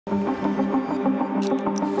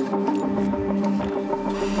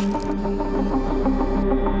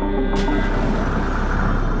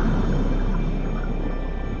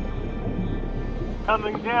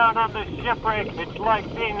Coming down on the Shipwreck, it's like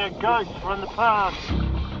seeing a ghost from the past.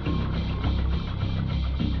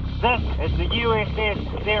 This is the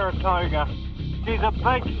USS Saratoga. She's a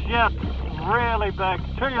big ship, really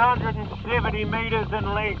big, 270 metres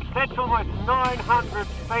in length. That's almost 900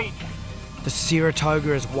 feet. The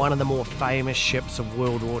Saratoga is one of the more famous ships of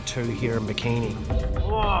World War II here in Bikini.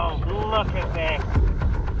 Whoa, look at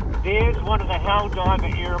that. There's one of the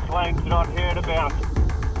Helldiver aeroplanes that I've heard about.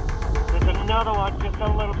 There's another one just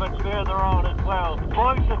a little bit further on as well.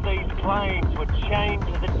 Both of these planes were chained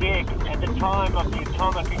to the deck at the time of the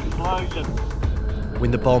atomic explosion.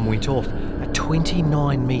 When the bomb went off, a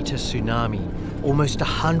 29-metre tsunami, almost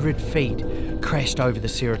 100 feet, crashed over the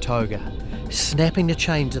Saratoga, snapping the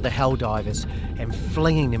chains of the Helldivers and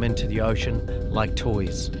flinging them into the ocean like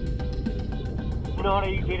toys. Not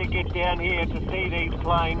easy to get down here to see these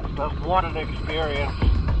planes, but what an experience.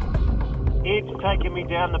 Ed's taken me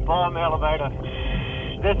down the bomb elevator.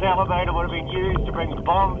 This elevator would have been used to bring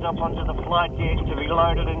bombs up onto the flight deck to be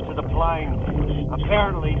loaded into the plane.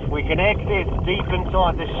 Apparently, we can access deep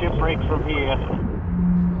inside the shipwreck from here.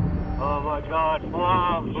 Oh my God,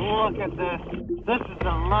 wow, look at this. This is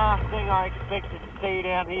the last thing I expected to see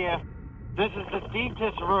down here. This is the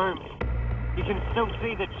dentist room. You can still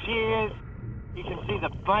see the chairs. You can see the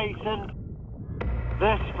basin.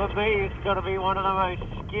 This, for me, is going to be one of the most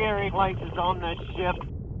scary places on this ship.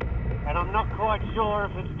 And I'm not quite sure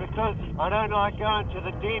if it's because I don't like going to the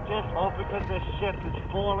dentist or because this ship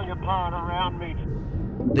is falling apart around me.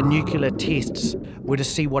 The nuclear tests were to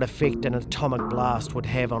see what effect an atomic blast would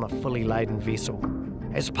have on a fully laden vessel.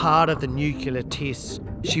 As part of the nuclear tests,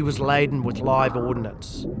 she was laden with live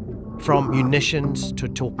ordnance, from munitions to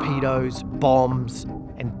torpedoes, bombs,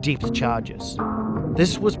 and depth charges.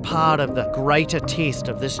 This was part of the greater test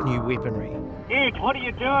of this new weaponry. Ed, what are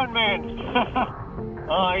you doing, man?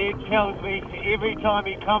 Oh, Ed tells me every time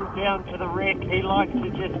he comes down to the wreck, he likes to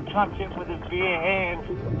just touch it with his bare hands.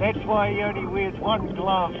 That's why he only wears one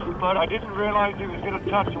glove. But I didn't realise he was going to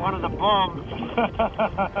touch one of the bombs.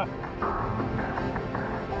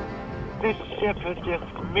 This ship is just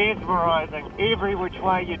mesmerising. Every which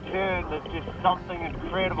way you turn, there's just something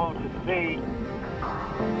incredible to see.